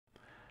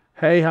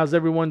Hey, how's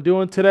everyone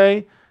doing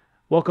today?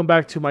 Welcome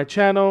back to my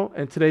channel.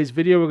 In today's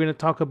video, we're going to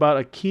talk about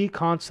a key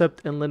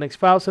concept in Linux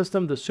file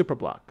system, the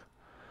superblock.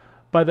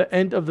 By the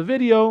end of the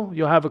video,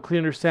 you'll have a clear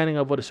understanding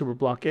of what a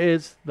superblock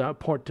is, the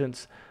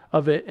importance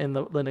of it in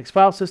the Linux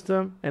file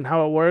system, and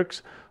how it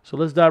works. So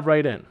let's dive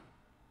right in.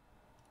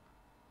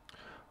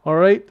 All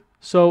right.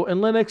 So in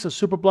Linux, a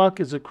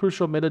superblock is a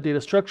crucial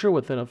metadata structure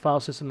within a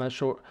file system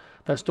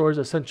that stores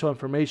essential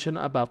information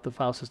about the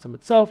file system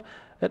itself.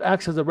 It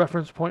acts as a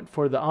reference point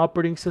for the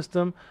operating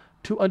system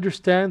to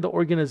understand the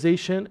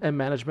organization and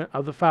management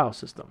of the file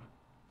system.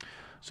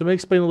 So let me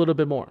explain a little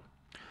bit more.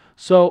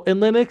 So in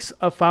Linux,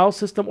 a file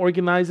system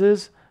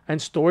organizes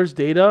and stores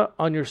data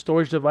on your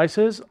storage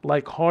devices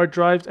like hard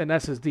drives and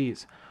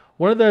SSDs.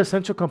 One of the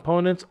essential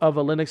components of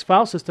a Linux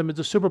file system is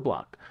a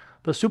superblock.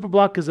 The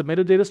superblock is a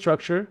metadata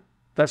structure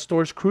that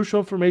stores crucial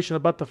information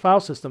about the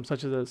file system,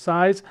 such as the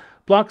size,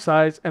 block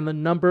size, and the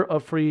number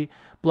of free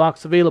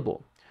blocks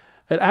available.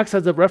 It acts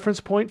as a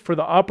reference point for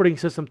the operating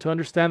system to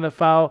understand the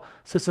file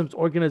system's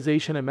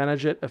organization and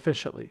manage it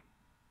efficiently.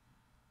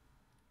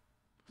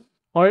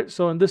 All right,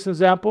 so in this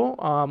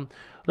example,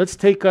 let's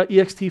take a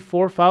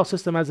ext4 file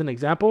system as an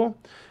example.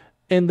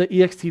 In the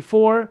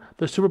ext4,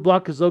 the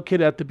superblock is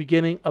located at the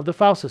beginning of the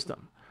file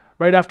system,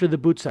 right after the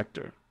boot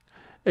sector.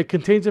 It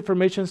contains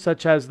information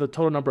such as the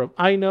total number of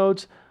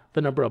inodes, the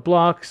number of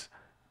blocks,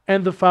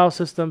 and the file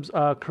system's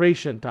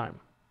creation time.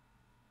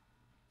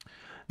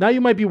 Now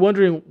you might be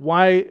wondering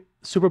why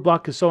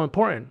superblock is so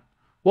important.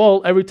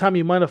 Well, every time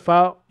you mount a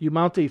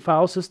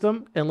file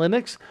system in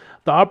Linux,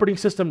 the operating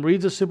system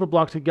reads a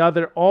superblock to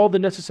gather all the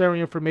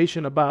necessary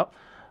information about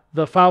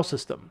the file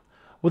system.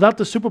 Without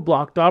the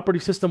superblock, the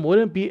operating system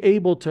wouldn't be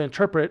able to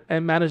interpret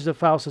and manage the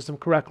file system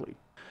correctly.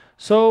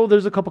 So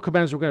there's a couple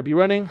commands we're going to be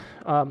running.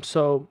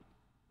 So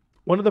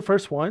one of the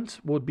first ones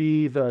would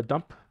be the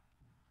dump.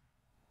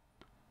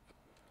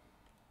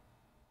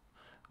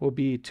 Will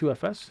be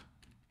 2fs.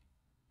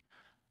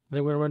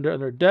 Then we're going to run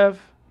under dev,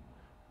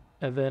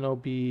 and then it'll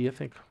be, I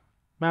think,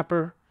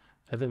 mapper,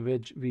 and then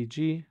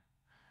vg,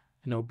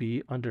 and it'll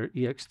be under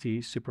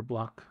ext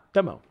superblock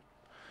demo.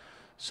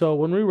 So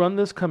when we run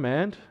this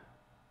command,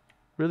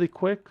 really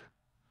quick,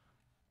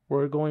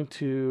 we're going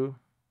to,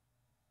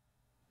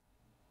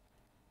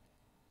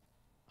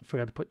 I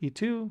forgot to put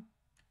E2,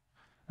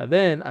 and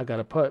then I got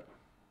to put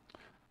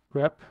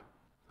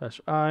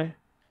rep/i, and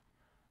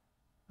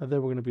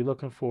then we're going to be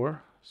looking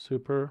for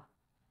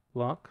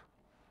superblock.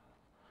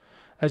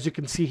 As you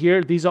can see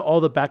here, these are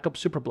all the backup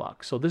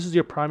superblocks. So this is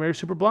your primary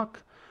superblock,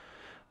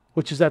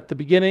 which is at the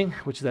beginning,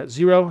 which is at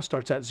 0,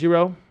 starts at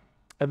 0.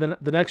 And then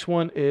the next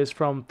one is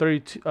from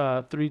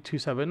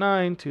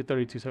 3279 to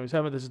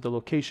 3277. This is the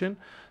location.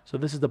 So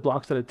this is the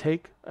blocks that it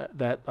takes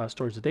that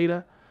stores the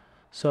data.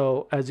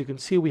 So as you can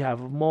see, we have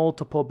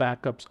multiple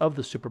backups of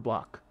the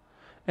superblock.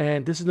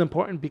 And this is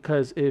important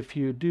because if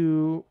you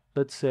do,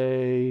 let's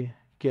say,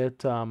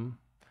 get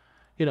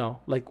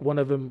like one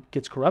of them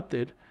gets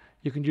corrupted,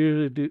 you can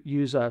usually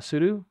use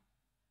sudo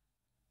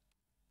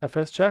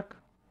fs check.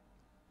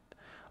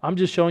 I'm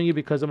just showing you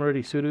because I'm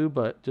already sudo,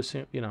 but just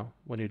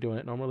when you're doing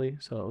it normally.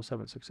 So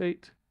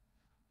 768,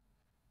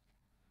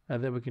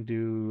 and then we can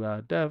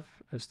do dev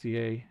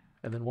sda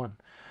and then 1.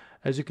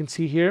 As you can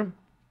see here,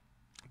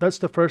 that's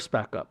the first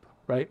backup,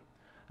 right?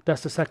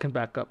 That's the second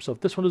backup. So if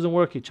this one doesn't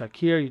work, you check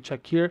here, you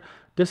check here.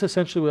 This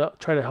essentially will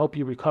try to help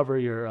you recover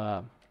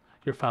your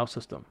file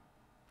system.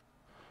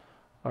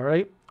 All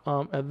right,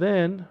 and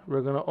then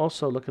we're going to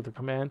also look at the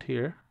command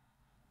here.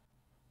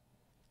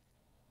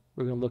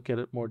 We're going to look at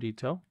it more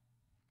detail.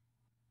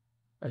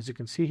 As you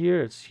can see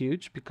here, it's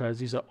huge because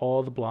these are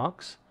all the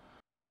blocks.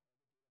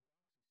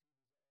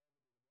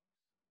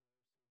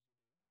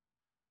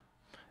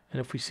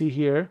 And if we see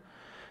here,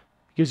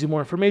 it gives you more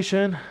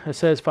information. It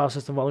says file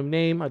system volume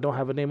name. I don't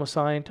have a name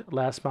assigned.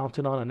 Last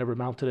mounted on. I never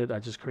mounted it. I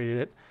just created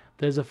it.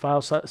 There's a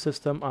file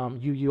system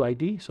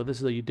UUID. So this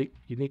is a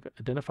unique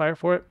identifier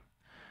for it.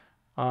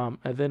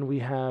 And then we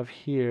have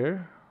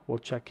here, we'll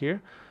check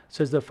here. It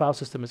says the file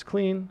system is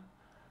clean.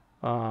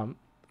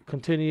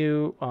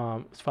 Continue.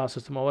 File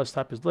system OS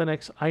type is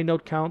Linux.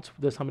 Inode count.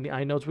 This is how many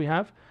inodes we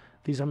have.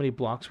 These are how many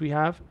blocks we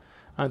have.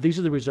 These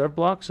are the reserve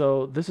blocks.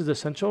 So this is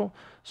essential.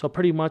 So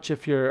pretty much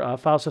if your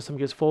file system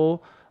gets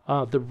full,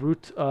 the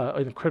root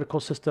and critical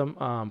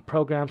system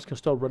programs can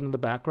still run in the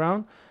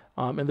background.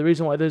 And the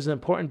reason why this is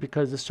important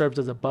because this serves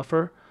as a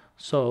buffer.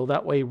 So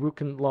that way root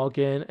can log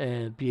in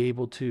and be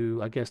able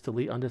to, I guess,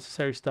 delete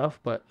unnecessary stuff.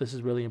 But this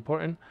is really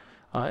important.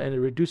 And it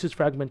reduces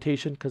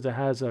fragmentation because it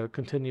has a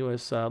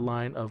continuous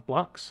line of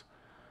blocks.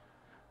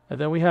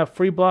 And then we have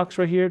free blocks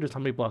right here. Just how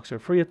many blocks are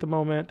free at the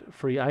moment.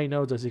 Free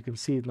inodes, as you can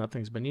see,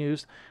 nothing's been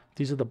used.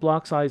 These are the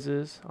block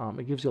sizes.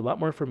 It gives you a lot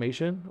more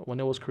information. When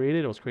it was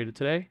created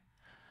today.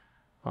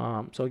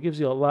 So it gives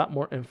you a lot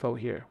more info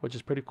here, which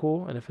is pretty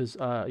cool. And if it's,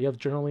 you have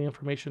journaling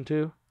information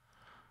too.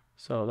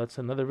 So that's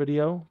another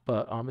video,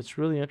 but it's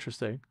really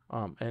interesting.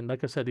 And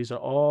like I said, these are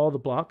all the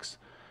blocks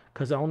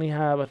because I only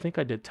have, I think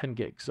I did 10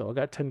 gigs. So I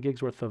got 10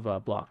 gigs worth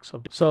of blocks.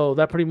 So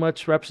that pretty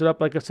much wraps it up.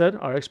 Like I said,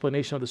 our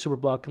explanation of the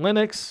superblock in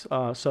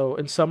Linux. So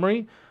in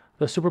summary,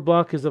 The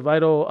superblock is the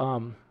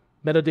vital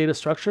metadata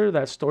structure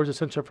that stores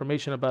essential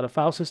information about a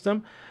file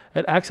system.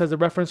 It acts as a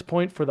reference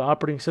point for the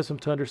operating system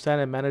to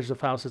understand and manage the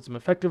file system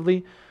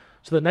effectively.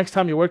 So the next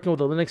time you're working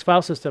with a Linux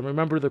file system,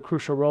 remember the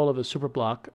crucial role of the superblock